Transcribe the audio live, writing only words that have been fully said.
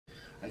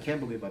I can't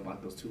believe I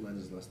bought those 2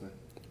 lenses last night.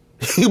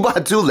 You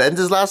bought 2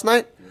 lenses last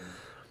night? Yeah.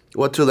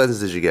 What 2 lenses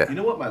did you get? You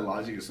know what? My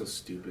logic is so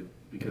stupid.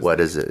 Because what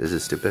is it? Is it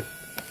stupid?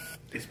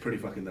 It's pretty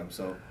fucking dumb.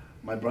 So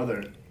my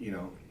brother, you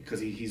know, because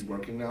he's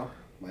working now,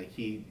 like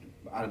he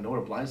out of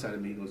nowhere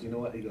blindsided me. He goes, you know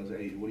what? He goes,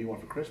 hey, what do you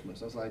want for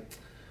Christmas? I was like,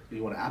 do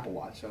you want an Apple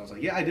Watch? So I was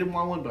like, yeah, I didn't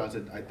want one, but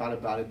I thought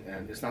about it,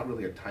 and it's not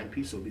really a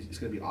timepiece, so it's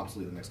going to be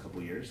obsolete in the next couple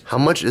of years. How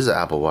much is an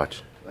Apple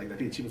Watch? Like, I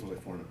think the cheapest was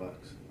like $400.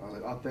 I was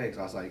like, oh, thanks.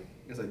 I was like,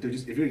 dude,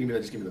 if you're going to give me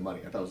that, just give me the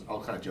money. I thought I was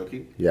all kind of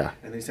joking. Yeah.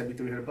 And then he sent me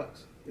 $300.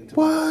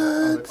 What?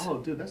 I was like, oh,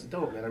 dude, that's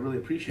dope, man. I really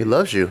appreciate it. He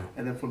loves you.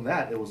 And then from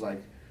that, it was like,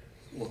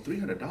 well,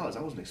 $300.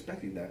 I wasn't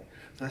expecting that.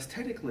 So that's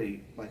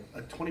technically like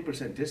a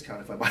 20%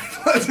 discount if I buy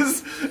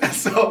glasses. And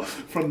so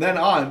from then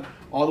on,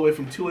 all the way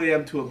from 2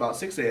 a.m. to about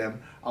 6 a.m.,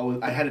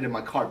 I had it in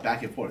my cart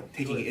back and forth,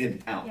 taking it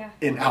in, out,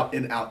 in, out,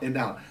 in, out, in,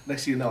 out.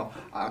 Next thing you know,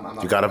 I'm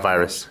not. You got a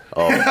virus.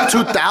 Oh,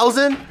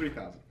 2,000?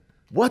 3,000.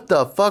 What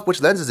the fuck?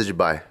 Which lenses did you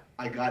buy?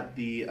 I got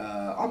the.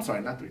 I'm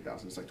sorry, not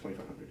 3,000. It's like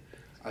 2,500.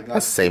 I got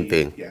that's the same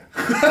thing. Yeah.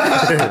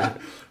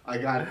 I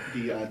got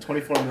the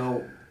 24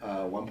 mil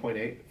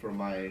 1.8 for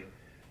my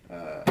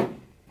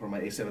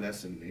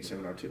A7S and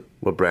A7R2.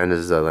 What brand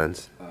is the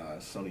lens?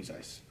 Sony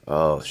Zeiss.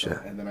 Oh, so, shit.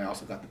 And then I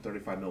also got the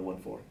 35 mil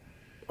 1.4.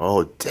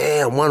 Oh,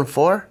 damn,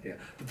 1.4? Yeah.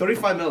 The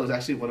 35 mil is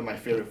actually one of my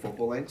favorite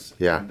focal lengths.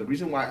 Yeah. And the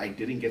reason why I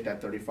didn't get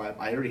that 35,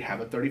 I already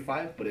have a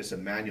 35, but it's a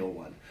manual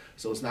one.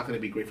 So it's not going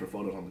to be great for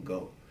photos on the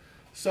go.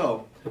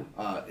 So,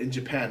 in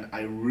Japan,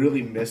 I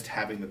really missed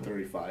having the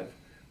 35,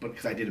 but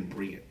because I didn't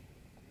bring it.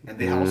 And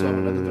they also have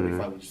another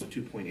 35, which is a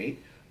 2.8,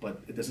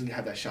 but it doesn't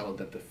have that shallow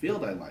depth of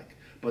field I like.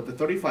 But the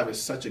 35 is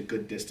such a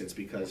good distance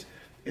because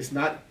it's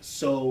not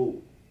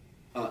so,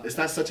 it's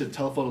not such a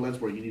telephoto lens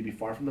where you need to be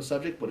far from the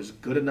subject, but it's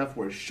good enough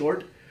where it's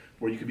short,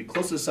 where you can be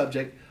close to the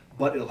subject,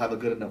 but it'll have a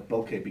good enough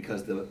bokeh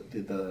because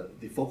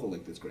the focal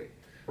length is great.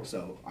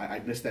 So I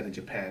missed that in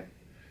Japan,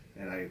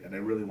 and I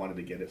really wanted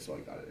to get it, so I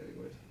got it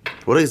anyways.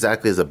 What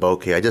exactly is a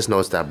bokeh? I just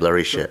noticed that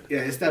blurry shit. Yeah,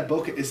 it's that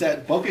bokeh.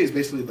 Bokeh is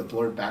basically the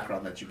blurred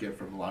background that you get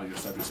from a lot of your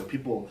subjects. So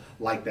people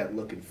like that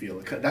look and feel.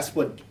 That's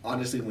what,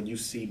 honestly, when you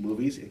see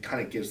movies, it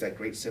kind of gives that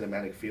great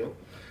cinematic feel.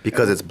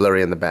 Because it's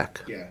blurry in the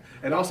back. Yeah,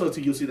 and also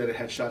you'll see that it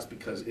headshots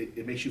because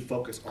it makes you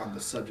focus on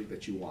the subject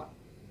that you want.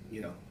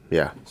 You know.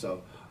 Yeah.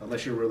 So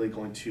unless you're really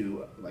going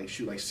to like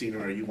shoot like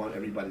scenery, or you want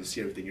everybody to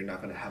see everything, you're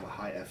not going to have a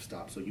high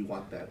f-stop. So you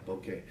want that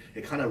bokeh.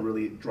 It kind of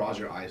really draws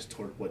your eyes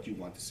toward what you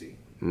want to see.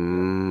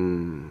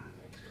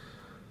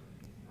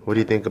 What do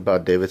you think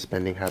about David's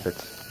spending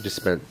habits? He just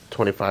spent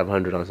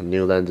 $2,500 on some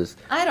new lenses.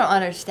 I don't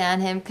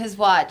understand him, cause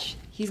watch,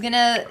 he's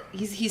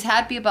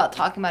happy about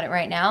talking about it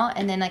right now,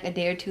 and then like a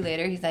day or two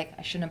later, he's like,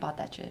 I shouldn't have bought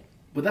that shit.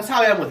 But that's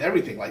how I am with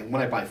everything. Like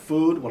when I buy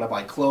food, when I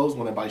buy clothes,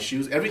 when I buy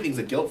shoes, everything's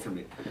a guilt for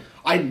me.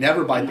 I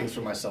never buy things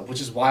for myself,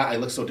 which is why I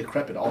look so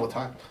decrepit all the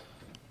time.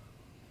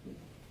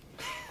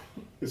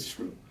 It's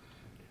true.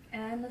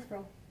 And let's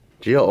roll.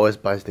 Gio always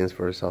buys things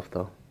for herself,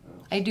 though.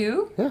 I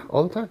do? Yeah,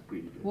 all the time.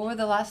 What were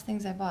the last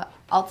things I bought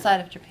outside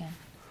of Japan?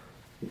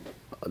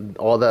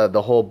 All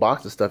the whole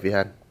box of stuff you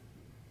had.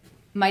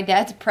 My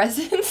dad's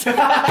presents?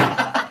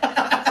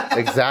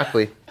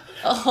 Exactly.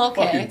 Oh,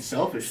 okay. Fucking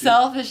selfish.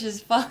 Selfish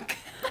as fuck.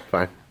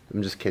 Fine.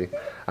 I'm just kidding.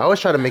 I always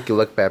try to make you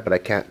look bad, but I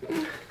can't.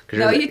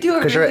 No, you do a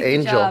Because you're an really good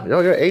angel. job.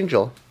 No, you're an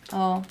angel.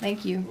 Oh,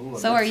 thank you. Ooh,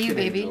 So are you,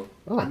 baby. angel.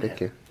 Oh, thank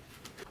you.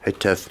 Hey,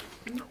 Tiff.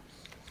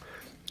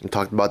 We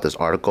talked about this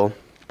article.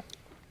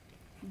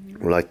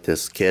 Like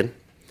this kid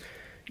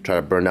tried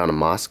to burn down a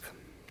mosque.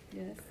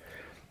 Yes.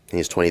 And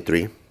he's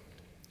 23.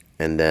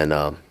 And then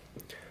a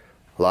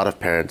lot of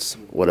parents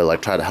would have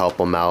like tried to help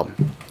him out,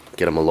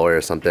 get him a lawyer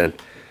or something,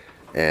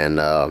 and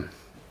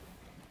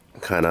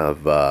kind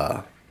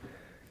of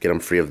get him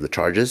free of the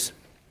charges.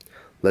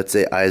 Let's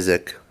say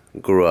Isaac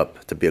grew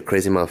up to be a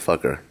crazy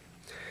motherfucker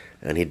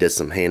and he did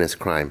some heinous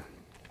crime.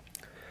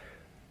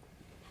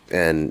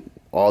 And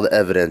all the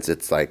evidence,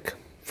 it's like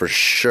for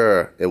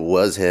sure it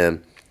was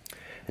him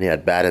and he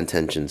had bad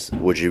intentions.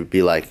 Would you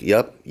be like,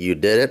 yep, you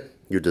did it,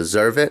 you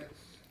deserve it?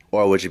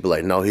 Or would you be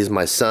like, no, he's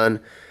my son,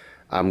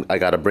 I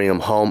gotta bring him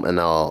home and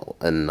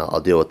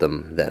I'll deal with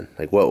him then?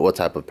 Like what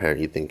type of parent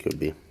you think you would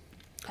be?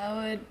 I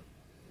would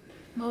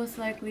most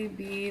likely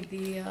be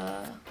the,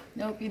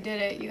 nope, you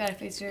did it. You gotta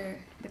face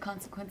the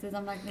consequences.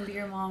 I'm not gonna be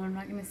your mom. I'm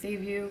not gonna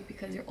save you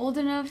because you're old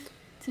enough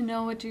to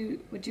know what you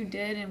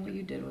did and what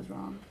you did was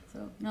wrong.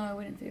 So no, I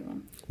wouldn't save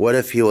him. What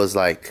if he was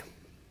like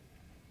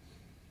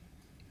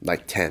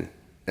 10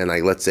 and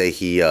like let's say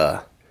he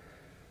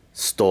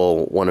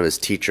stole one of his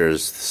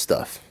teacher's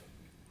stuff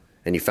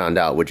and you found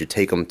out? Would you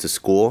take him to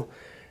school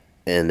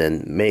and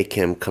then make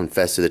him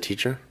confess to the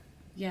teacher?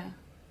 Yeah,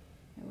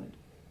 I would.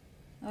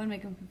 I would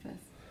make him confess.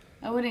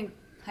 I wouldn't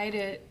hide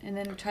it and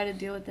then try to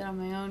deal with it on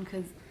my own,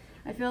 because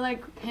I feel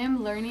like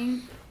him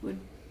learning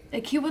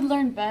he would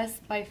learn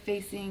best by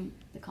facing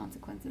the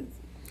consequences.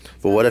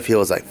 But what if he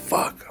was like,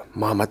 fuck,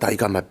 Mom, I thought you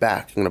got my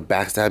back. You're gonna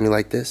backstab me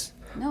like this?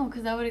 No,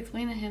 because I would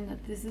explain to him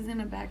that this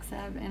isn't a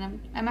backstab, and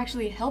I'm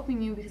actually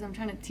helping you because I'm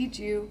trying to teach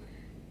you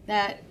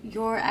that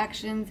your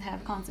actions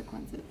have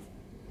consequences.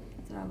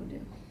 That's what I would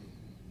do.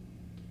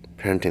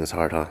 Parenting's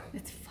hard, huh?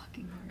 It's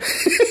fucking hard.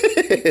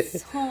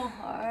 It's so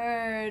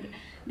hard.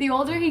 The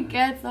older he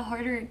gets, the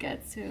harder it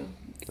gets too.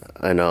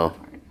 I know.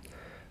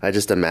 I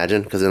just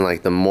imagine, because then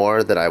like the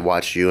more that I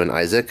watch you and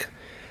Isaac,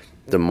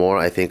 the more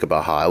I think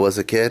about how I was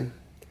a kid,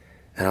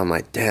 and I'm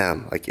like,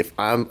 damn, like if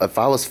I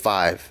was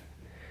 5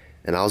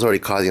 and I was already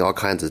causing all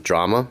kinds of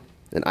drama,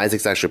 and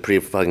Isaac's actually a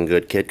pretty fucking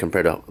good kid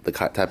compared to the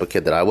type of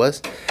kid that I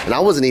was, and I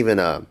wasn't even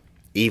a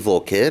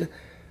evil kid.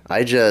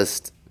 I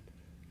just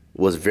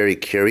was very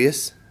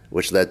curious,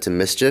 which led to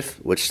mischief,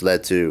 which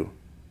led to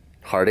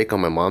heartache on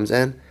my mom's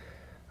end.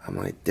 I'm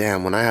like,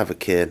 damn, when I have a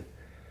kid,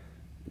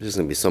 it's just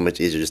gonna be so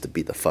much easier just to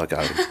beat the fuck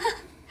out of him.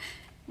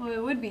 Well,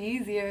 it would be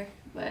easier,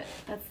 but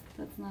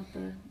that's not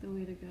the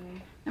way to go.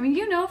 I mean,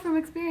 you know from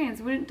experience.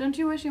 Don't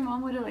you wish your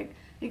mom would have like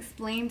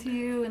explained to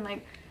you and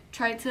like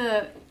tried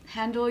to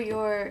handle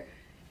your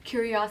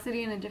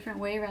curiosity in a different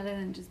way rather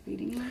than just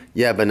beating you?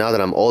 Yeah, but now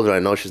that I'm older, I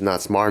know she's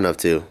not smart enough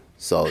to.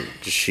 So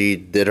she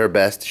did her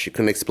best. She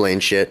couldn't explain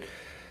shit,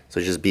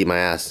 so she just beat my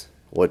ass,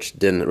 which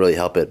didn't really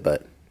help it.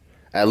 But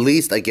at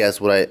least I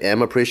guess what I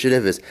am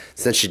appreciative is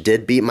since she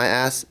did beat my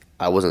ass,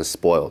 I wasn't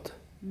spoiled.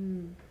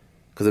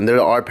 Because then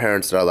there are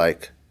parents that are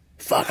like,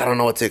 fuck, I don't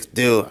know what to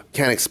do.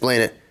 Can't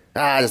explain it.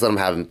 Just let them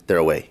have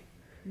their way.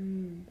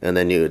 And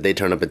then they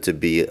turn up into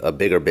be a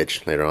bigger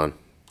bitch later on.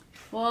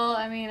 Well,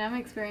 I mean, I'm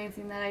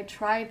experiencing that. I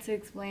try to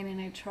explain and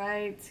I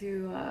try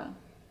to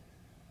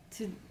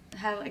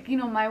have, like, you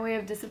know, my way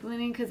of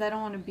disciplining because I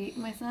don't want to beat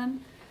my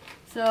son.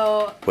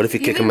 So what if you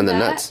kick him in the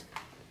nuts?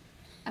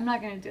 I'm not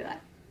going to do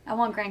that. I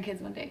want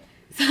grandkids one day.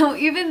 So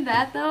even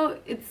that, though,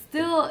 it's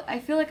still, I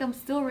feel like I'm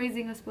still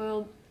raising a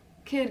spoiled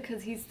kid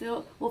because he's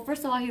still, well,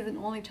 first of all, he's an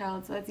only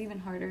child, so that's even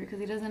harder because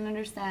he doesn't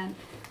understand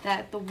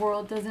that the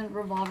world doesn't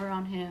revolve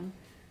around him.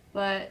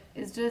 But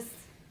it's just,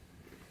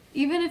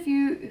 even if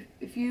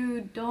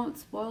you don't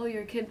spoil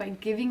your kid by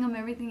giving him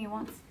everything he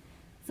wants,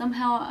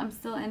 somehow I'm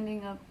still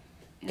ending up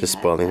in just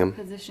spoiling him.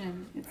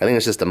 Position. I think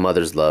it's just a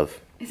mother's love.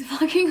 It's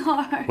fucking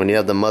hard. When you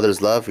have the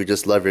mother's love, you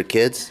just love your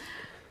kids.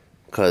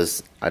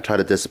 Because I try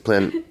to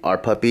discipline our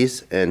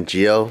puppies, and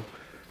Gio,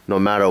 no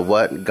matter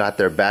what, got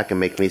their back and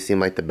make me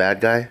seem like the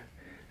bad guy,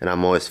 and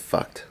I'm always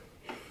fucked.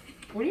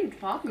 What are you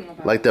talking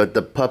about? Like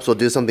the pups will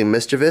do something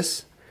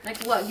mischievous.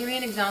 Like what? Give me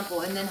an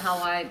example, and then how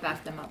I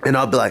back them up. And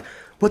I'll be like,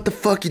 what the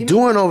fuck you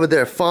doing over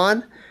there,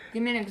 Fawn?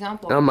 Give me an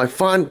example. And I'm like,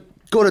 Fawn,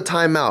 go to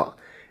timeout.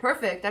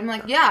 Perfect. I'm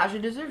like, yeah, she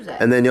deserves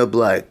that. And then you'll be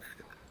like,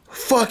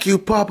 fuck you,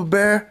 Papa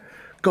Bear.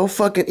 Go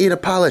fucking eat a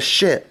pile of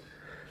shit.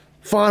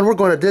 Fawn, we're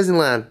going to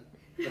Disneyland.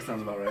 That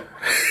sounds about right.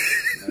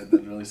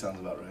 That really sounds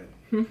about right.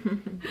 So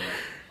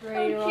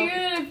cute.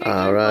 I pictured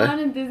Alright. Fawn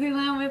in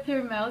Disneyland with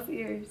her mouse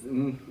ears.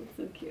 It's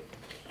so cute.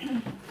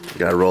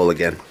 Gotta roll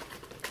again.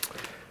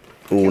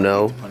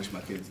 Uno. Punish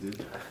my kids,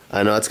 dude.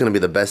 I know, it's gonna be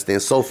the best thing.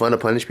 It's so fun to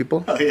punish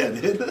people. Oh, yeah,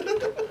 dude.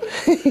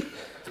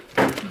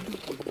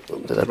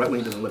 Right when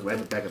he doesn't look right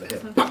in the back of the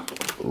head.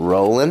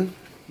 Rolling.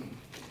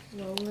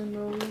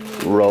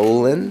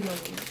 Rolling.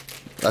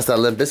 That's that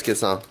Limp Bizkit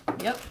song.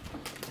 Yep.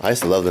 I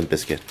used to love Limp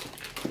Bizkit.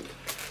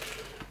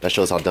 That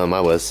shows how dumb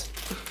I was.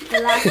 The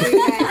last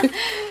weekend.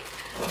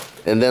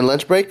 And then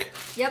lunch break?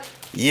 Yep.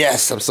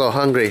 Yes, I'm so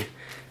hungry.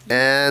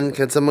 And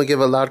can someone give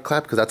a loud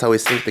clap? Because that's how we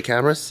sync the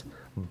cameras.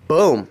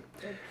 Boom.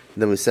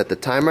 Then we set the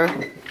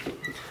timer.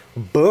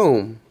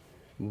 Boom.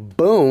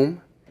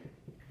 Boom.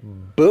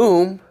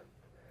 Boom.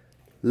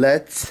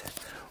 Let's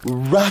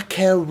rock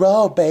and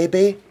roll,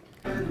 baby.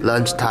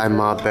 Lunchtime,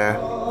 Ma Bear.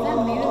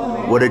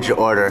 What did you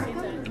order?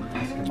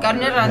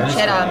 Carne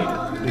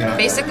ranchera.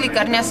 Basically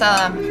carne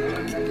asada.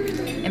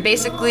 And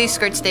basically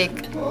skirt steak.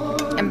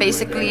 And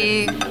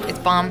basically it's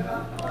bomb.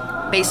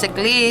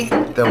 Basically.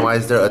 Then why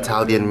is there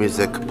Italian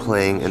music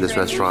playing in this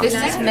restaurant? This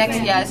is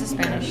Mexican. Yeah, this is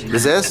Spanish.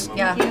 This is?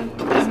 Yeah,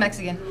 this is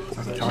Mexican.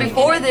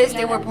 Before this,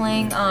 they were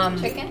playing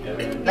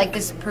like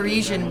this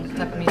Parisian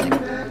type of music.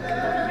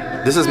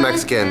 This is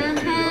Mexican.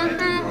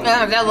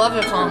 Yeah, I love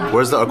the song.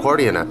 Where's the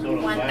accordion at?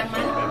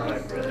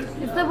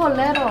 It's the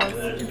boleros.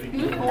 It's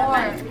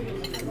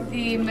before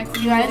the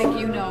Mexican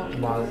music, you know.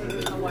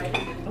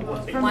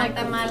 From like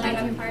the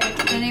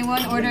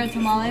anyone order a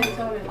tamale?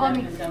 Oh,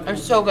 me. They're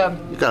so good.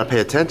 You gotta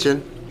pay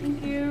attention.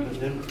 Thank you.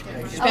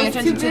 Just pay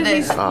attention to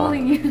this.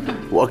 Schooling you.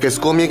 Well, okay,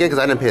 school me again because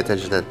I didn't pay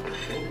attention then.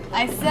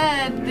 I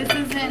said this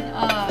isn't.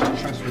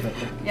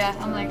 Yeah,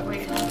 I'm like,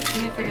 wait,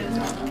 let me figure this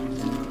out.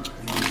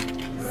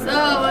 So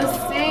I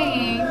was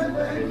saying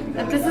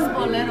that this is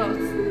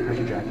boleros.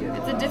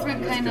 It's a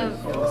different kind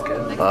of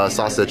like,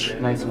 Sausage.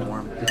 Nice and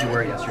warm. Did you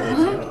wear it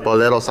yesterday?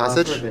 Bolero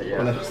sausage?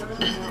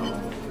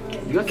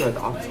 You guys were at the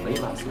office late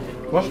last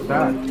night. What's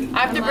that? I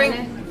have to bring.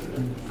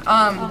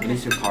 At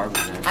least your car was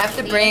there. I have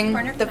to bring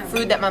the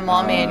food that my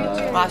mom made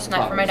last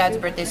night for my dad's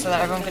birthday so that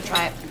everyone could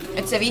try it.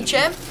 It's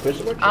ceviche.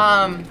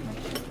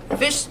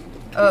 Fish.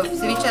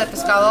 Ceviche de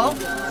pescado.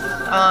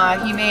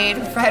 He made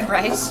fried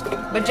rice,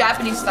 but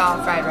Japanese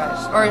style fried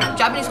rice, or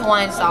Japanese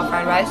Hawaiian style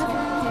fried rice.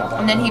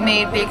 And then he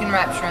made bacon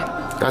wrapped shrimp.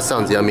 That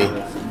sounds yummy.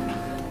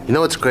 You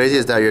know what's crazy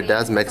is that your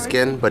dad's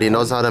Mexican, but he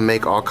knows how to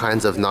make all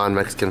kinds of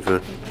non-Mexican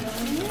food.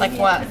 Like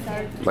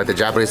what? Like the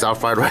Japanese style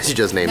fried rice you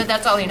just named.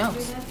 That's all he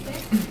knows.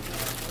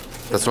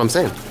 That's what I'm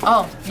saying.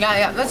 Oh,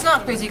 yeah. That's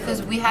not crazy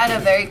because we had a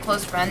very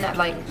close friend that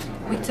like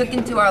we took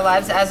into our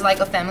lives as like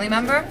a family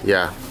member.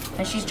 Yeah.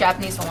 And she's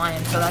Japanese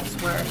Hawaiian, so that's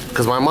where.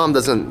 Because my mom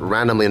doesn't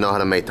randomly know how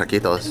to make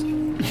taquitos.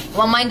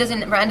 Well, mine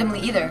doesn't randomly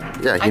either.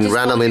 Yeah, he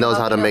randomly knows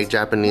how to make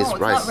Japanese no, it's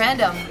rice. not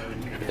random.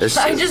 It's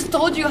I just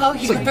told you how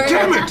he learned.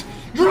 Damn it!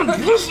 You're not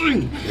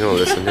listening! You don't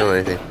listen to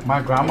anything.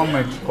 My grandma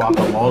makes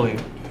guacamole.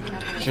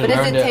 She But does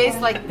learned it taste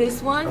like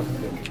this one?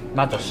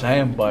 Not the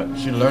same, but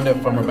she learned it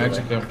from her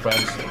Mexican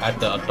friends at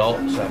the adult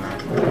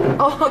center.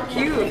 Oh,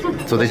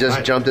 cute. So they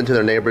just jumped into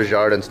their neighbor's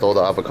yard and stole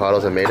the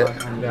avocados and made it?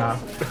 Yeah.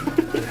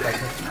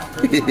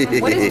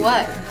 What is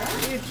what?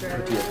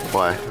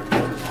 Why?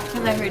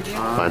 Because I heard you.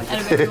 Fine.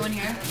 And everyone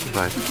here.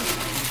 Fine.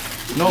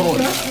 No,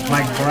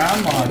 my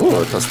grandma.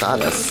 Ooh,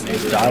 tostadas.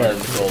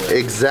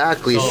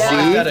 Exactly.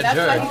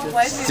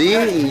 Yeah. See,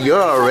 you're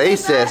a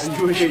racist.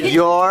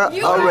 You're a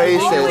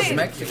racist.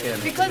 Mexican.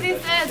 Because he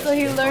said, so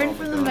he learned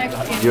from the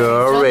Mexicans.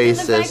 You're a He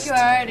jumped in the racist.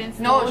 backyard and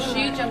No, stole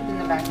she jumped in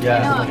the back.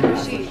 Yeah.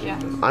 No, she, yeah.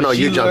 I know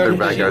you jumped in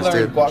backyards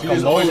too.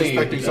 Guacamole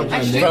Actually, from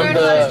learned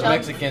the how to jump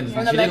Mexicans.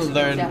 from the She didn't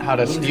learn Mexicans, how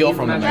to steal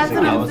from the That's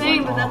what I'm Mexicans.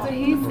 saying, but that's what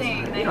he's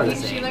saying.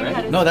 That she learned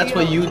how to No, that's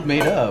steal. what you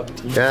made up.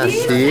 Yeah,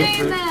 He's see?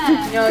 saying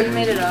that. No, you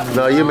made it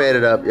up. No, you made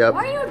it up, yep.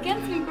 Why are you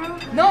against me, bro?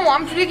 No,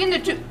 I'm speaking the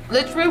truth.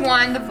 Let's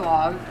rewind the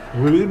vlog.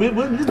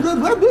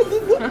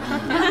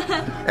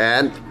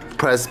 And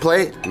press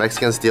play,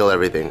 Mexicans steal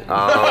everything.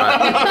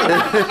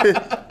 Alright.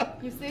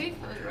 You see?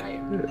 I was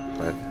right.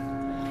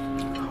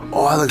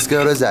 Oh, that looks good.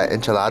 What is that?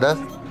 Enchilada?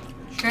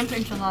 Shrimp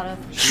enchilada.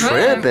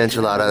 Shrimp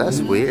enchilada,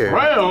 that's weird.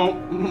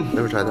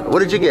 Never tried that. What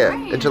did you get?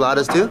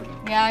 Enchiladas too?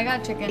 Yeah, I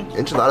got chicken.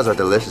 Enchiladas are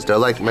delicious. They're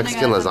like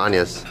Mexican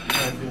lasagnas.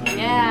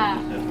 Yeah.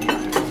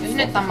 Isn't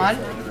it tamal?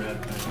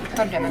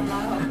 God damn it.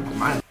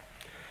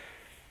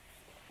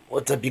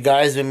 What's up, you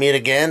guys? We meet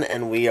again,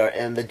 and we are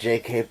in the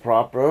JK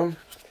prop room.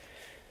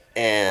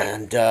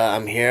 And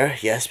I'm here,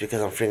 yes,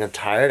 because I'm freaking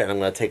tired, and I'm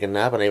going to take a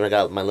nap, and I even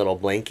got my little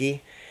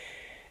blankie.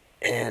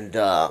 And,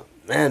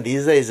 man,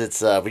 these days,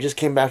 it's, we just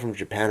came back from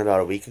Japan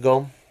about a week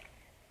ago.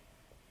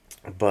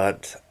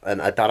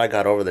 And I thought I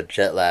got over the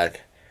jet lag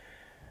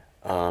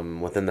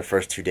within the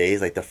first 2 days.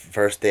 Like, the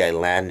first day I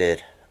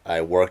landed, I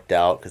worked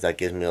out, because that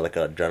gives me, like,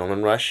 an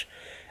adrenaline rush.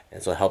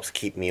 And so it helps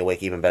keep me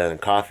awake even better than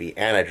coffee.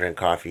 And I drink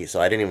coffee,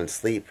 so I didn't even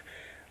sleep.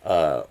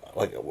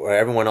 Like, where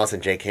everyone else in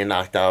JK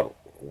knocked out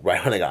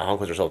right when I got home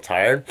because they're so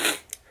tired.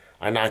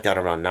 I knocked out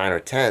around 9 or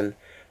 10.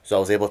 So I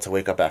was able to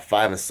wake up at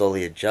 5 and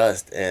slowly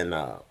adjust. And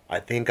I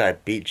think I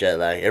beat jet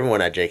lag. Everyone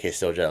at JK is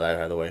still jet lag,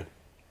 by the way.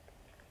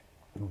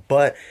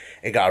 But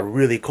it got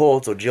really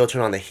cold, so Jill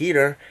turned on the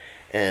heater.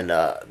 And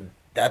that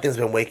thing's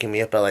been waking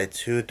me up at like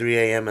 2, 3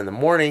 a.m. in the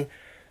morning.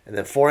 And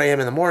then 4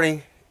 a.m. in the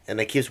morning. And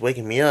it keeps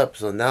waking me up,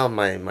 so now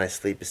my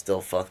sleep is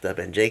still fucked up.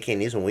 And JK and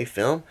News, when we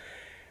film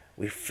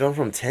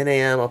from 10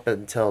 a.m. up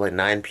until like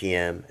 9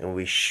 p.m. and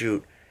we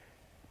shoot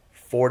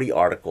 40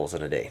 articles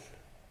in a day.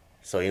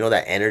 So you know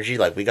that energy,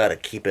 like we gotta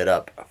keep it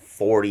up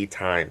 40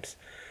 times,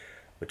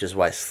 which is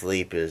why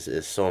sleep is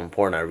so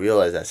important. I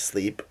realize that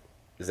sleep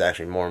is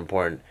actually more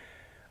important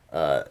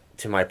to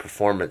my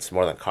performance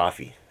more than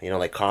coffee. You know,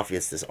 like coffee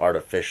is this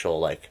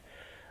artificial like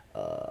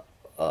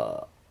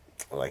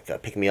a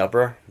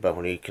pick-me-upper, but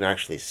when you can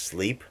actually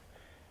sleep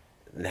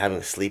and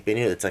having sleep in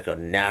you, it's like a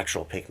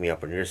natural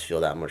pick-me-up and you just feel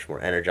that much more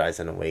energized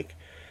and awake.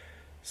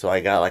 So I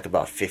got like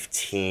about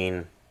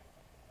 15-20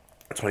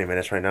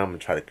 minutes right now. I'm gonna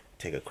try to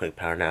take a quick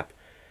power nap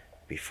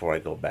before I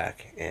go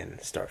back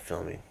and start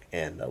filming.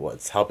 And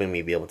what's helping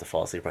me be able to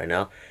fall asleep right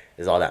now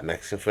is all that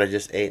Mexican food I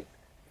just ate.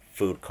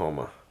 Food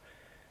coma.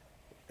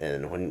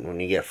 And when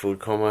you get food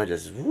coma,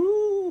 just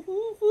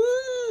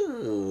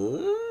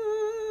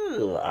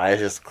eyes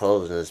just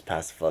closed and just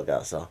pass the fuck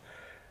out. So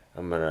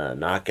I'm gonna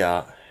knock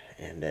out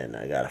and then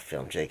I gotta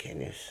film JK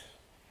News.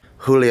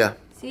 Julia,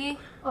 See?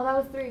 Oh, that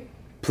was 3.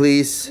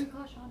 please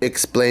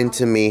explain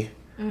to me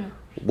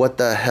what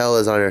the hell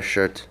is on your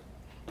shirt.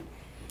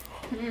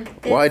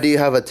 Why do you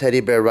have a teddy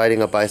bear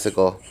riding a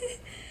bicycle?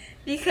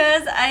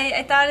 Because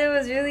I thought it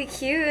was really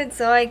cute,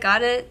 so I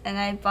got it and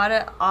I bought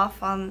it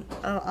off on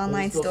an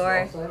online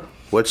store.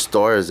 Which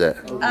store is it?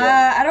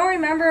 I don't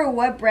remember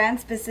what brand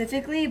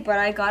specifically, but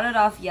I got it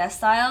off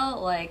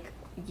YesStyle like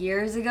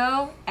years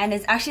ago, and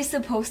it's actually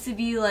supposed to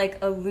be like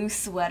a loose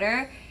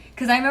sweater.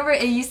 Cause I remember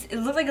it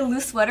looked like a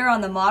loose sweater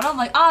on the model. I'm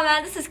like, oh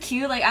man, this is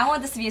cute. Like I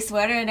want this to be a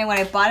sweater, and then when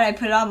I bought it, I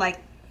put it on. I'm like,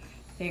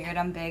 figured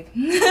I'm big.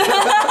 And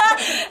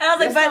I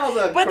was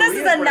like, but this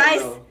is a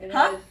nice,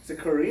 huh? It's a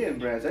Korean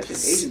brand. It's actually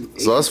Asian.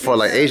 So that's for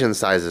like Asian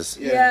sizes.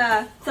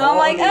 Yeah. So I'm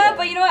like,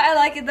 but you know what? I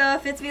like it though.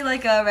 It fits me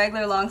like a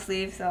regular long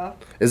sleeve. So.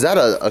 Is that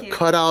a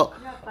cutout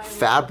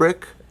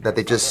fabric that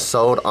they just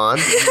sewed on?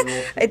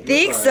 I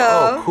think so.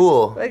 Oh,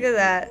 cool. Look at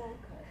that.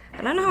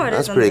 I don't know how it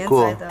That's is on pretty the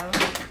cool. inside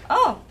though.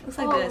 Oh, looks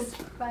like this.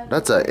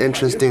 That's an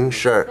interesting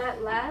shirt.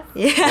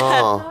 Yeah.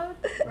 Oh.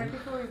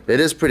 It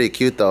is pretty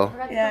cute though.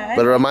 Yeah.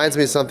 But it reminds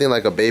me of something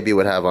like a baby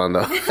would have on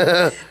though.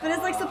 But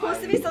it's like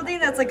supposed to be something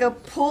that's like a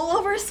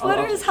pullover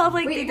sweater is how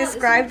like they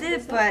described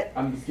it, but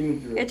I'm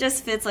skimming through it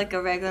just fits like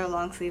a regular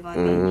long sleeve on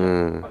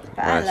me.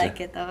 But I like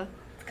it though.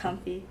 It's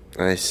comfy.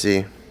 I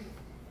see.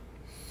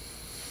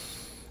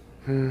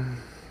 Why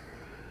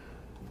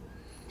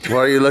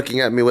are you looking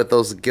at me with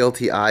those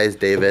guilty eyes,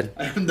 David?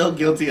 I have no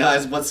guilty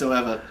eyes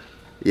whatsoever.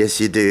 Yes,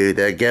 you do.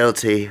 They're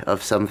guilty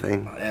of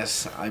something.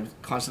 Yes, I'm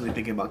constantly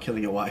thinking about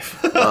killing your wife.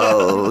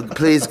 Oh,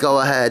 please go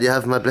ahead. You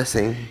have my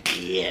blessing.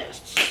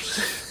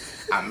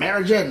 Yes. I'm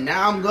married you, and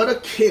now I'm gonna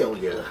kill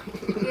you.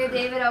 Here,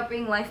 David, I'll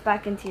bring life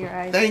back into your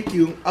eyes. Thank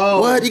you.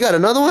 Oh. What? You got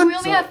another one? We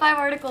only have 5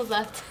 articles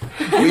left.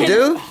 We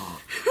do?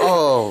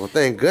 Oh,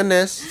 thank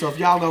goodness. So if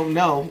y'all don't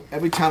know,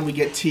 every time we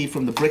get tea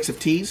from the Bricks of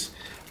Teas,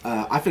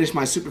 I finish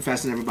mine super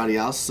faster than everybody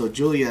else. So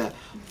Julia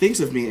thinks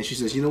of me and she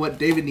says, you know what,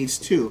 David needs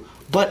 2.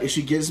 But if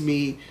she gives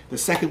me the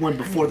second one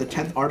before the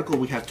 10th article,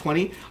 we have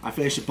 20. I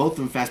finish both of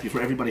them fast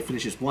before everybody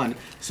finishes one.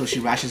 So she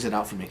rations it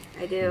out for me.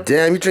 I do.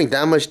 Damn, you drink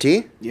that much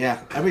tea?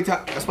 Yeah, every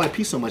time. That's why I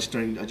pee so much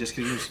during Just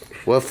Kidding News.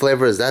 What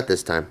flavor is that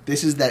this time?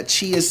 This is that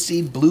chia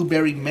seed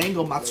blueberry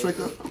mango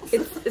matswika.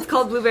 It's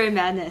called Blueberry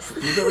Madness.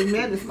 Blueberry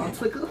madness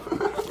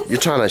matswika. You're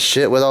trying to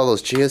shit with all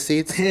those chia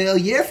seeds? Hell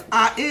yes,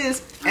 I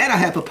is. And I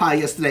had papaya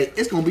yesterday.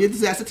 It's gonna be a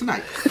disaster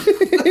tonight.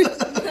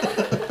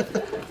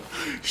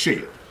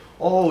 Shit.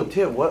 Oh,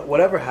 Tim,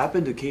 whatever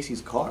happened to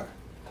Casey's car?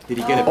 Did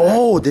he get it back?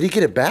 Oh, did he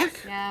get it back?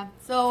 Yeah.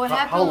 So what How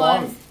happened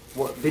long? was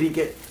What did he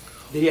get?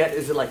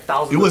 Is it like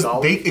thousands It was. of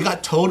dollars? It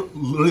got towed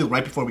literally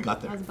right before we got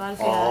I there. was about to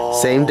say that.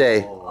 Same day.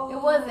 It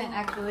wasn't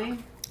actually.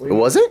 It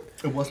wasn't?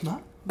 It was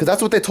not. Because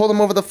that's what they told him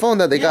over the phone,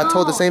 that they got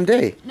told the No. same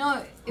day. No,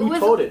 it Who was.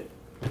 told it?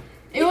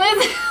 It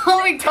was. Oh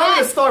my Tell me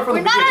god. the story from We're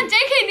the not on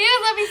beginning. JK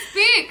News. Let me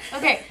speak.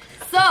 Okay,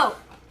 so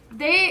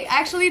they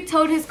actually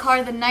towed his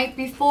car the night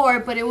before,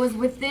 but it was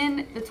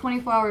within the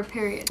 24-hour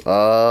period. Oh,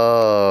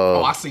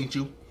 Oh. I seen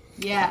you.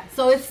 Yeah,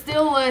 so it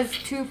still was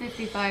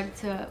 $255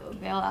 to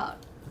bail out.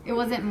 It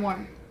wasn't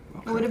more.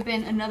 It would have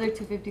been another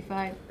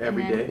 $255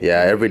 Every and then- day?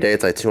 Yeah, every day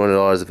it's like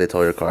 $200 if they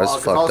tow your car. It's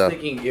 'Cause I fucked was up.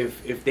 thinking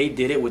if they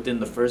did it within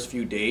the first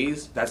few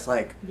days, that's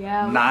like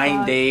Yeah, 9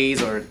 fuck.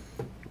 days or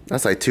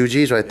That's like 2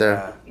 G's right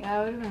there.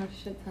 Yeah, it would have been a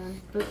shit ton.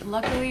 But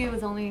luckily, it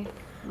was only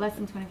less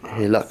than 24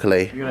 Hey, hours.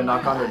 luckily. You're gonna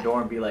knock on their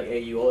door and be like, "Hey,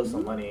 you owe us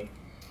some money."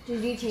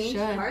 Did you change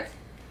Should. parts?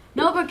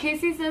 No, but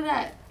Casey said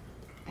that.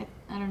 I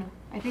don't know.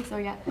 I think so,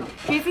 yeah.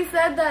 Casey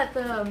said that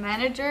the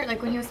manager,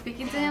 like when he was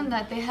speaking to him,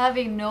 that they have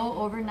a no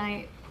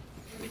overnight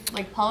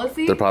like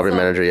policy. The property so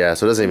manager, yeah,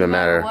 so it doesn't no even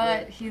matter.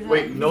 What, he's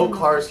Wait, no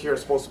cars here are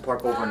supposed to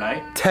park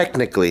overnight?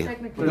 Technically.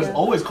 Technically, There's yeah.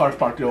 always cars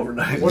parked here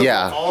overnight. What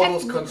Yeah. about all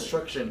those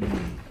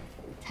construction?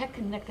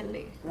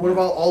 Technically. What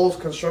about all those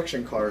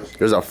construction cars?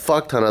 There's a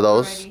fuck ton of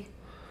those. Already.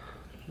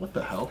 What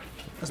the hell?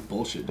 That's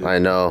bullshit, dude. I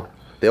know.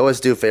 They always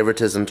do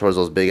favoritism towards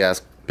those big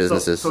ass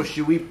businesses. So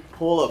should we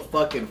pull a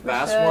fucking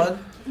fast should.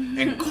 one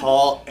and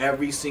call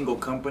every single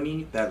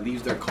company that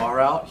leaves their car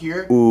out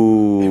here and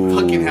Ooh.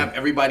 fucking have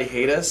everybody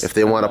hate us? If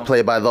they want to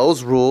play by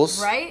those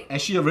rules. Right?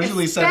 And she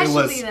originally said it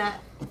was Especially that.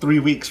 3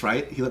 weeks,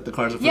 right? He let the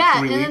cars up for Yeah,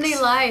 3 and weeks. then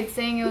they lied,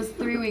 saying it was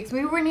 3 weeks.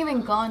 We weren't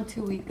even gone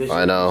 2 weeks. They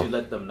I know. Did you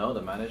let them know,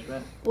 the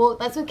management? Well,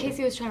 that's what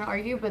Casey was trying to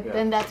argue, but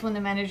then that's when the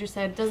manager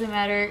said, "Doesn't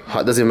matter."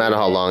 It doesn't matter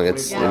how long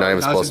it's. Yeah. You're not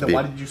even Now I supposed said, to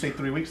Why be. did you say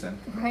 3 weeks then?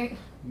 Right?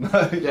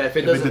 Yeah, if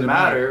it doesn't didn't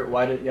matter,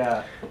 why did,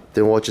 yeah.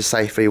 Then we'll just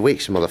say 3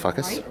 weeks, you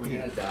motherfuckers. Right? Are we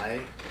gonna die?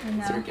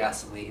 No. Is there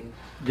gasoline?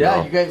 Yeah,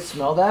 No. you guys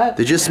smell that?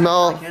 Did you I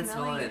smell? can't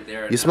smell it in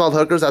there. You smelled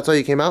hookers? That's why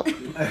you came out? No,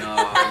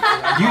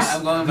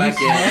 I'm going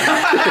back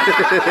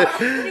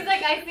in. He's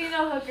like, I see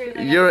no hookers.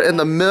 I You're gotta in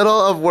the middle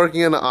of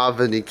working in the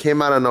oven. You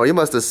came out of nowhere. You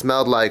must have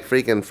smelled like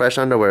freaking fresh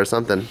underwear or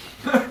something.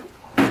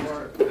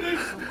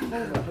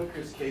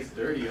 Hookers taste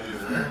dirty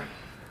underwear.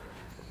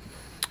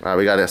 All right,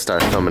 we gotta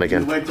start filming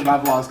again. Wait till my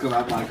vlogs come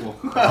out, Michael.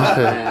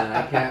 Man,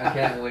 I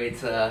can't wait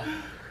to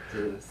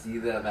see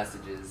the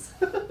messages.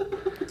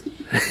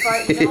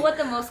 Bart, you know what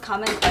the most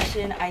common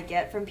question I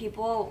get from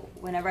people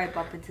whenever I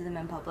bump into them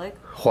in public?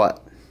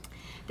 What?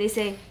 They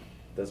say,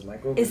 Does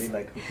Michael Is- really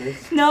like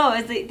hookers? no,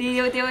 it's like, they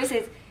always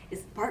say,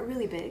 is Bart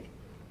really big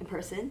in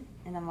person?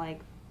 And I'm like,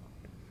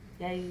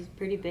 yeah, he's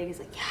pretty big. He's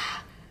like, yeah,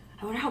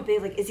 I wonder how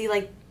big, like, is he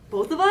like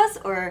both of us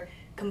or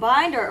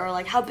combined or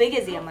like how big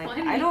is he? I'm like,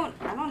 I don't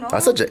know.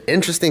 That's such an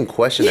interesting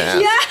question to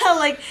ask. Yeah,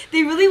 like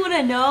they really want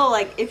to know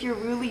like if you're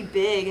really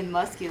big and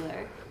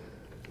muscular.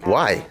 I don't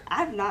Why? know.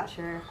 I'm not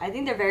sure. I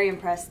think they're very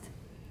impressed.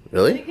 They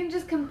Really? can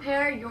just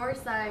compare your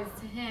size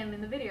to him in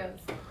the videos.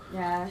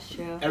 Yeah, that's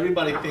true.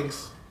 Everybody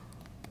thinks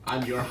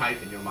I'm your height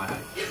and you're my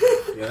height.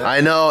 Yeah,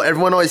 I know.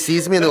 Everyone always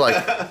sees me and they're like,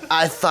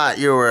 I thought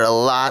you were a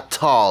lot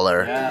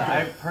taller. Yeah,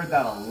 I've heard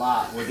that a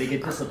lot, where they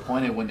get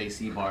disappointed when they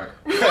see Bart.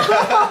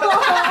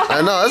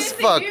 I know. That's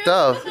fucked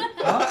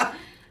up.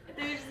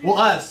 Well,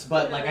 us,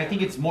 but like I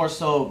think it's more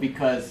so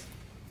because,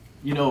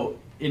 you know,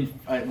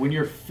 when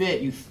you're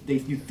fit, you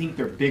think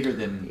they're bigger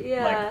than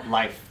Yeah. like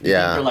life. You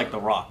Yeah. think they're like The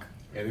Rock.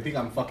 Yeah, they think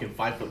I'm fucking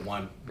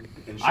 5'1".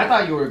 I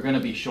thought you were gonna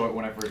be short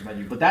when I first met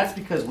you, but that's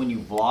because when you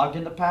vlogged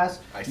in the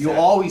past, I you said-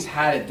 always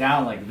had it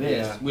down like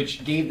this, Yeah.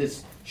 which gave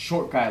this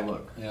short guy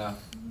look. Yeah.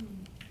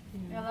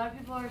 Yeah, a lot of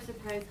people are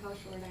surprised how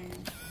short I am.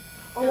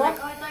 Oh, They're like,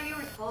 oh, I thought you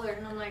were taller.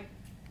 And I'm like,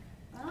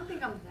 I don't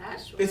think I'm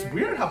that short. It's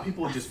weird how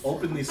people just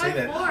openly say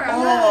that. 5'4",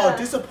 Oh,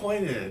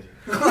 disappointed.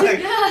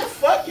 Like,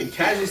 fuck you,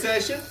 casually say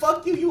that shit.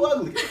 Fuck you, you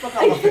ugly. Get the fuck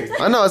out of my face.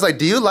 I know. It's like,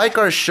 do you like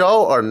our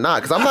show or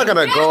not? Because I'm not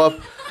gonna go up.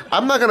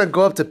 I'm not gonna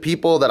go up to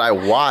people that I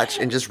watch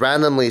and just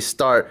randomly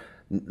start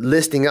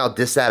listing out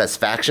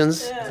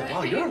dissatisfactions. It's like,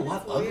 wow, you're a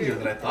lot uglier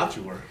than I thought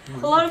you were.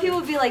 A lot of people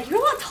would be like, "You're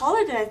a lot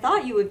taller than I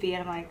thought you would be,"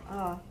 and I'm like,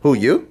 "Oh." Who,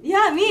 you?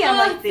 Yeah, me. I'm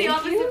like, the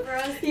 "Thank you." opposite for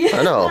us. Yeah.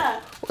 I know.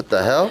 What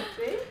the hell?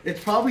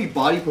 It's probably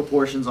body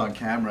proportions on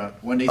camera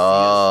when they see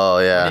Oh,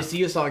 us. yeah. When they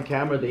see us on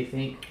camera, they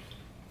think,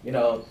 you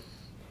know,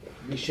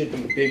 we should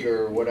be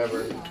bigger or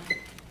whatever.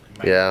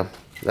 Yeah,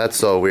 that's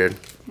so weird.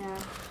 Yeah.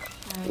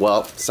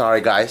 Well,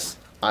 sorry guys,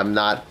 I'm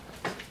not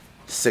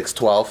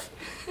 6'12",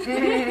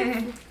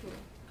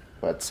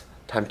 but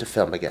time to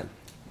film again.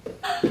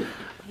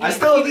 It's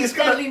still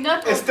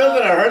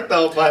gonna hurt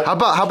though, but How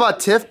about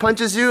Tiff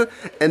punches you,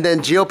 and then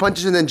Gio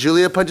punches you, and then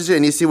Julia punches you,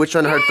 and you see which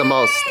one hurt the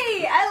most?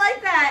 Hey, I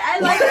like that. I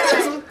like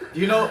that. Do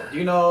you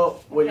know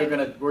what you're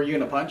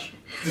gonna punch?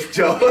 just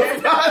Joe.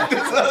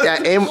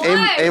 Yeah, aim. What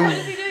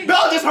is he doing?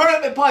 No, just hurry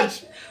up and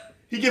punch.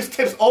 He gives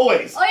tips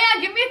always. Oh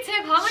yeah, give me a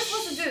tip. How am I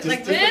supposed to do it?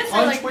 Like this or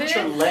Punch like with this?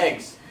 your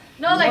legs.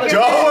 No, like this.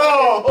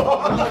 Joe.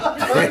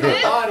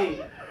 This? Body.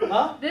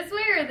 Huh? This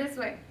way or this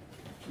way?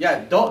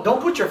 Yeah,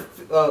 don't put your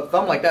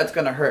thumb like that. It's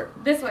gonna hurt.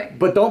 This way.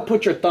 But don't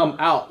put your thumb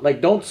out.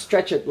 Like don't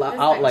stretch it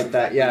out way. like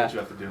that. What Yeah. you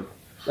have to do.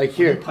 Like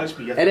here. You punch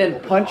me, you have And to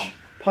then open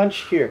punch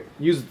here.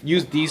 Use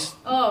these.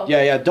 Oh.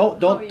 Yeah.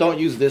 Don't yeah.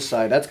 use this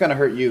side. That's gonna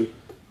hurt you.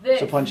 This.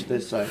 So punch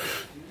this side.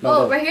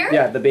 Oh, right here?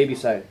 Yeah, the baby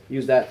side.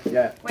 Use that.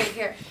 Yeah. Wait,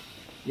 here.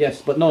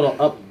 Yes, but no,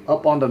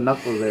 up on the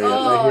knuckles area.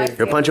 Oh, Right here.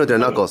 You're punching with your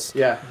knuckles.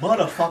 Yeah.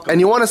 Motherfucker. And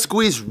you want to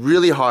squeeze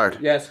really hard.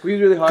 Yeah,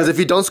 squeeze really hard. Because if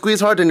you don't squeeze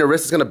hard, then your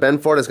wrist is gonna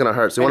bend forward. It's gonna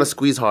hurt. So you want to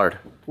squeeze hard.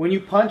 When you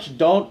punch,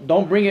 don't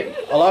bring it.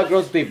 A lot of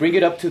girls they bring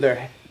it up to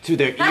their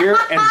ear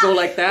and go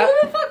like that. Who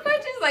the fuck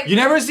punches like You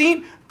never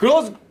seen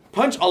girls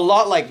punch a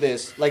lot like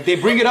this. Like they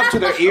bring it up to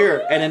their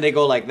ear and then they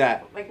go like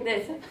that. like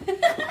this?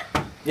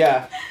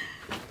 Yeah.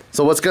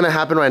 So what's gonna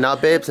happen right now,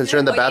 babe? Since you're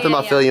in the bathroom,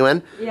 I'll fill you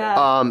in.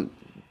 Yeah.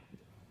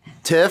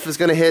 Tiff is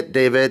gonna hit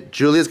David.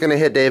 Julia's gonna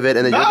hit David,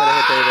 and then you're gonna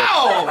hit David.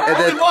 And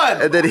then, Only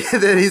one. and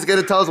then he's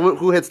gonna tell us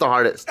who hits the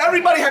hardest.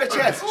 Everybody had a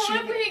chance. Well,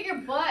 what if we hit your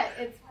butt?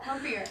 It's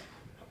pumpier.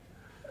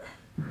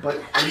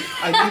 But I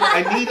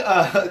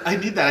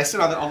need that. I sit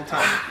on it all the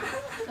time.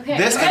 Okay.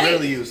 This I ready?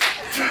 rarely use.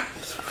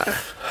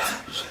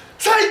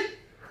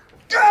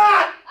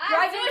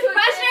 Drive Too into much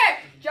pressure.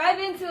 it. Drive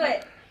into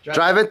it.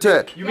 Drive into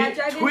it. You Yeah, mean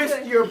drive into twist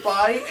it. your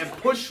body and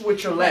push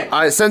with your leg. All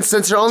right,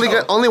 since you're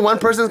only one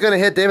person's gonna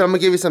hit David, I'm gonna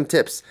give you some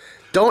tips.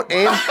 Don't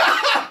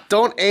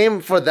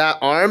aim for that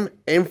arm.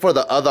 Aim for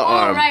the other Oh,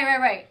 arm.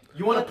 right.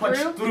 You want to punch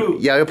through? through.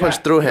 Yeah, you punch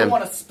through You him. don't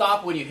want to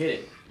stop when you hit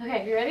it.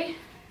 Okay, you ready?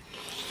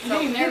 I'm No,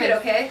 getting keep nervous. it,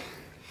 okay?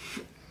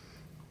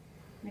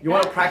 You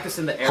want to practice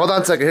in the air. Hold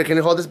on a second. Here, can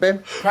you hold this,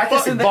 babe?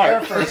 Practice in the Bart.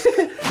 air first.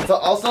 So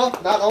also,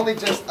 not only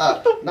just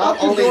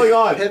going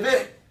on?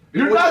 pivot.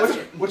 You're not-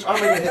 Which arm are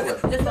you gonna hit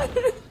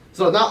with?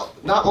 So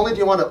not only do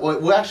you want to,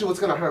 well, actually what's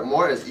gonna hurt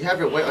more is you have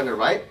your weight on your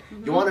right.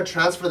 You want to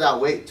transfer that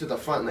weight to the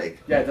front leg.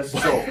 Yeah, that's so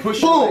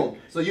push. your leg. Boom.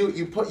 So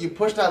you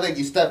push that leg.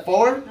 You step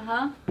forward.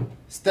 Uh-huh.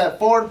 Step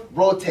forward.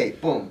 Rotate.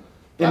 Boom.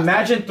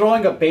 Imagine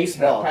throwing a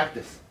baseball.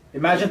 Practice.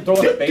 Imagine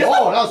throwing a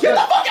baseball. That was Get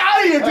good. the fuck out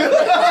of here, dude!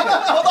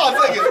 Hold on a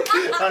second.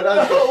 All right,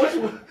 that was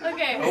good.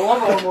 Okay. One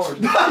more.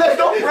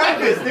 Don't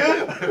practice, dude.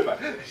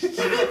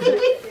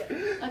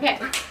 Okay.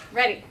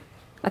 Ready.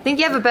 I think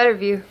you have a better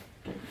view.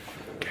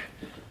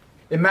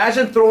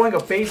 Imagine throwing a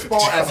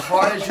baseball as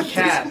hard as you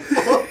can.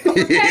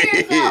 Prepare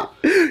yourself.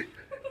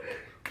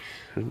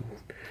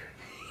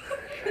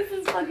 This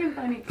is fucking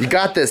funny. You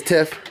got this,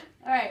 Tiff.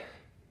 All right.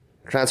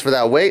 Transfer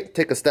that weight.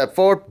 Take a step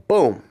forward.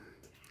 Boom.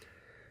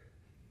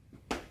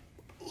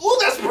 Ooh,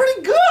 that's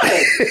pretty good.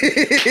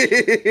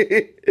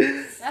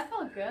 That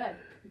felt good.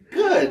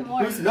 Good.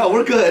 More. No,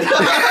 we're good.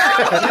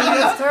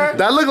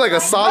 That looked like a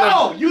solid.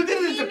 No, you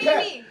did it in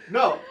Japan.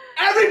 No,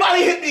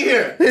 everybody hit me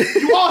here.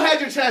 You all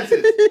had your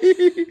chances.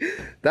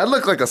 That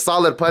looked like a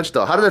solid punch,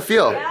 though. How did it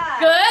feel?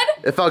 Good?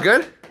 It felt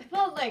good. It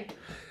felt like...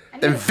 I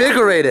need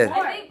Invigorated.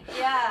 I think,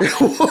 yeah.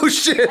 Oh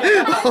shit. You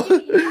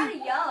gotta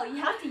yell.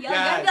 You have to yell. You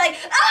gotta be like,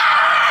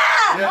 ah!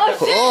 Oh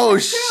shit! Oh,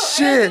 it's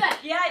true. shit. I gotta do that.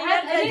 Yeah, you I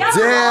gotta think- yell.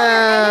 Damn.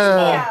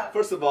 Yeah.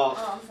 First of all,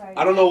 Oh, I'm sorry.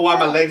 I don't know why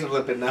my legs are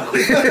limping now.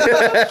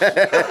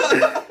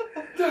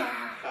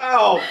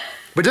 Ow.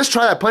 But just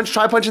try that punch.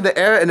 Try punching the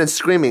air and then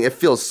screaming. It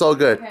feels so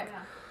good. Okay,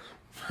 yeah.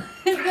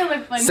 It's gonna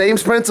look funny. Same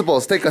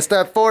principles. Take a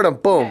step forward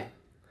and boom. Okay.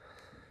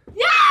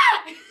 Yeah!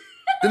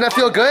 Didn't that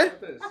feel good?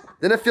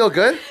 Didn't it feel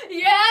good?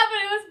 Yeah, but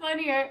it was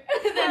funnier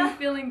than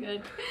feeling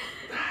good.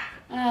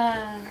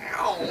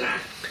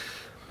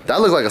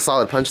 That looked like a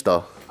solid punch,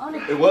 though.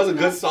 It was a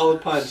good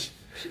solid punch.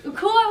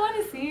 Cool, I want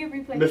to see a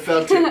replay.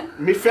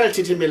 Me felt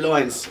it in my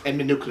loins and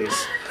my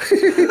nucleus.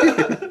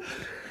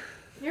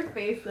 Your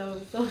face, though,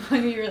 was so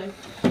funny. You were like...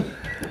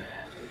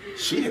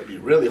 She hit me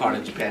really hard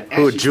in Japan.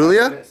 And Who, she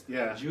Julia? got pissed.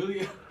 Yeah.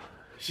 Julia.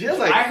 She has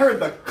like. I heard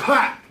the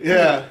clap.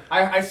 Yeah.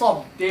 I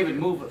saw David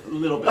move a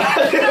little bit.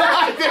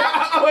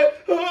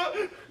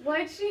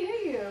 Why'd she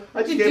hit you?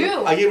 I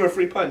gave her a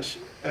free punch,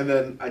 and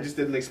then I just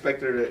didn't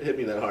expect her to hit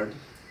me that hard.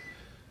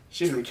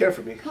 She didn't even care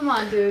for me. Come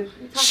on, dude.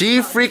 She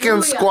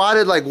freaking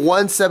squatted like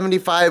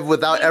 175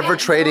 without ever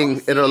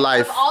trading in her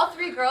life. Of all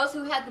three girls,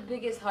 who had the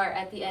biggest heart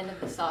at the end of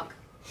the sock?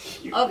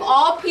 Of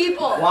all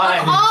people. Why?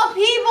 Of all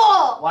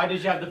people. Why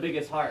did you have the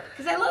biggest heart?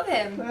 Because I love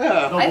him. Yeah.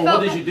 No, but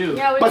what did you do?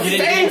 Yeah, But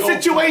same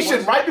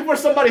situation, right before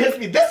somebody hits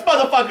me. This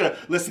motherfucker.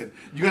 Listen,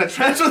 you're gonna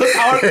transfer the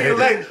power to your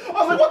leg. I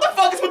was like, what the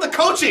fuck is with the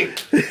coaching?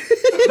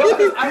 No,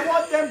 because I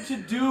want them to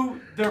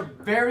do their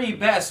very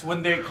best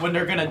when they're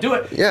gonna do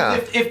it. Yeah.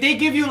 If they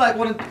give you like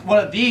one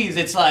of these,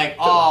 it's like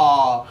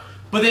oh.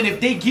 But then if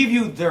they give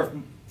you their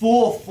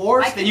full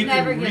force, then you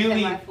can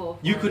really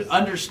you could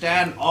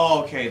understand.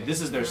 Oh, okay,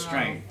 this is their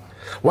strength.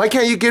 Why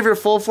can't you give your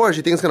full force?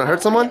 You think it's gonna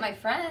hurt someone? My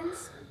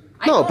friends.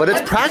 No, but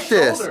it's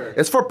practice.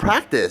 It's for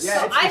practice.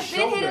 Yeah, So I've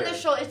been hit in the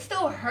shoulder. It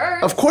still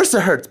hurts. Of course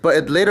it hurts,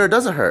 but later it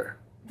doesn't hurt.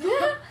 Yeah,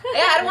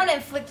 I don't want to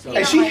inflict pain.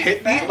 And she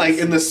hit me like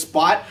in the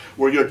spot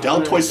where your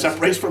deltoid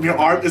separates from your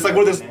arm. It's like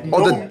where there's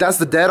That's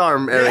the dead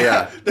arm area.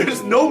 Yeah,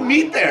 there's no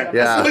meat there.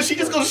 Yeah. So she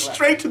just goes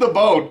straight to the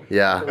bone.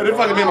 Yeah. And it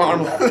fucking made my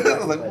arm. I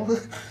was like,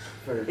 what?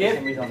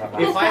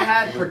 If I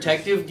had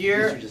protective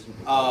gear,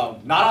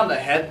 not on the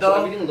head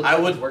though, I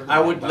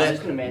would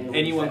let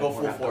anyone go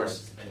full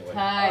force.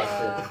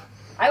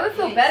 I would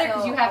feel better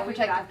because you have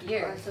protective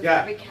gear.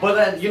 Yeah, but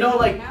then you know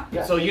like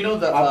so you know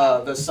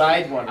the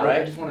side one,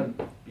 right?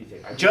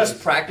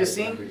 Just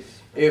practicing.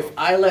 If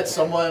I let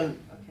someone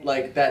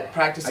like that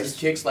practices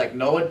kicks like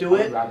Noah do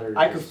it,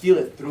 I could feel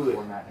it through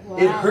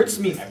it. It hurts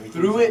me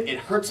through it. It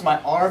hurts my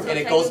arm, and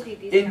it goes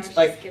in.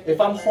 Like if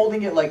I'm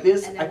holding it like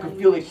this, I could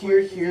feel it here,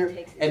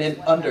 and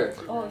then under.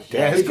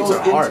 Damn, It goes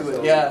into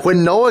it. Yeah.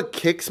 When Noah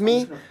kicks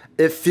me,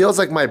 it feels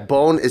like my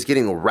bone is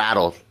getting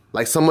rattled.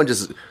 Like someone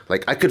just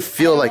like I could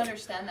feel like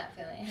Understand that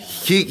feeling.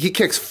 he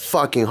kicks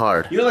fucking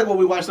hard. You know, like when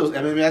we watch those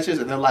MMA matches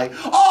and they're like,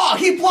 "Oh,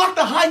 he blocked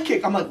the high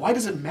kick." I'm like, "Why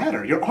does it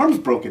matter? Your arm's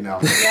broken now."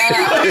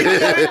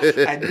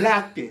 I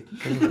blocked it.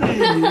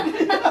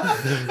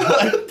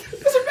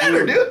 Doesn't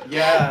matter, dude.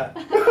 Yeah.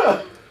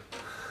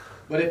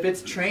 But if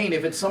it's trained,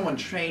 if it's someone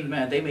trained,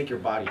 man, they make your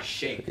body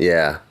shake.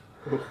 Yeah.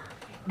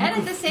 And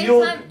at the same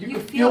time, you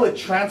feel it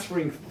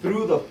transferring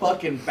through the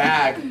fucking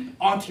bag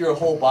onto your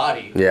whole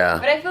body. Yeah.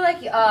 But I feel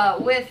like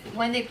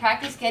when they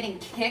practice getting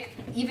kicked,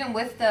 even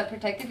with the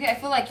protective gear, I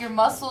feel like your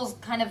muscles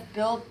kind of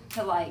build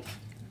to like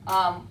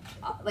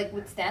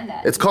withstand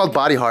that. It's called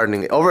body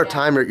hardening. Over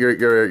time,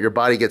 your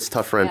body gets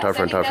tougher and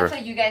tougher and tougher.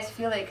 That's why you guys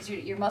feel it because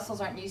your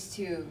muscles aren't used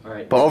to.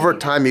 But over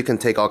time, you can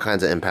take all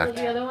kinds of impact.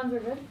 The other ones are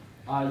good?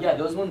 Yeah,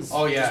 those ones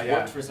just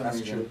worked for some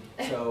reason.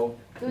 So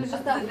It was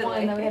just that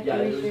one that we had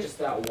to it was redo. just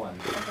that one.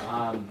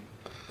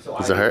 So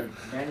Does it hurt?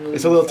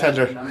 It's a little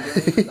tender. I'll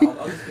just stick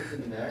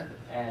it in there.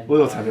 And, A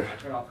little tender.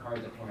 turn off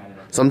cards and format it.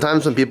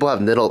 Sometimes when people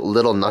have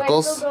little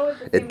knuckles,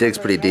 it digs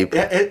pretty deep.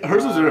 Yeah,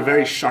 hers was a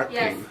very sharp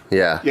Yes. pain.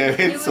 Yeah. Yeah, it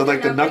hit, so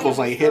like the knuckles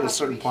like hit a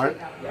certain part.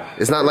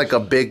 It's not like a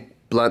big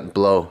blunt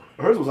blow.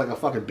 Hers was like a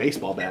fucking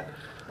baseball bat.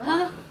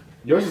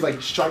 Yours is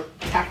like sharp,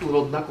 tacked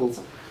little knuckles.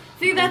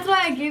 See, that's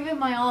why I gave it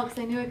my all, because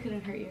I knew it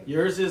couldn't hurt you.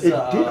 Yours is It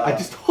did. I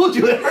just told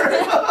you it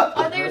hurt. I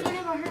thought you were talking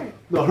about her.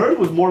 No, hers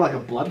was more like a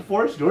blunt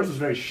force. Yours was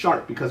very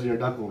sharp because of your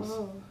knuckles.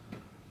 Oh.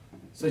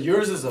 So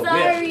yours is a whip.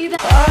 Sorry,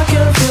 that I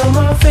can feel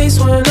my face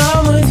when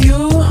I'm with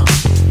you,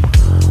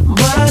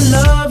 but I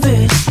love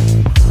it,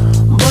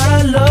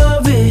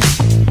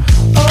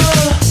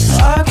 Oh,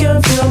 I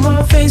can feel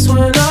my face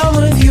when I'm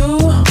with you,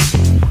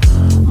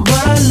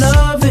 but I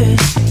love it.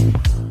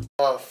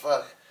 Oh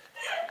fuck!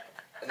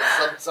 And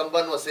then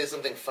someone will say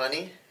something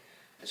funny,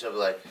 and she'll be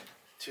like,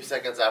 2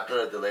 seconds after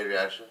a delayed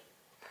reaction.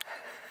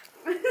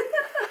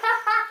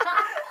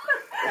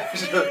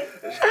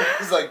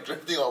 She's like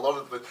drifting all over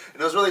the place.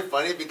 And it was really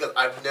funny because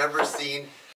I've never seen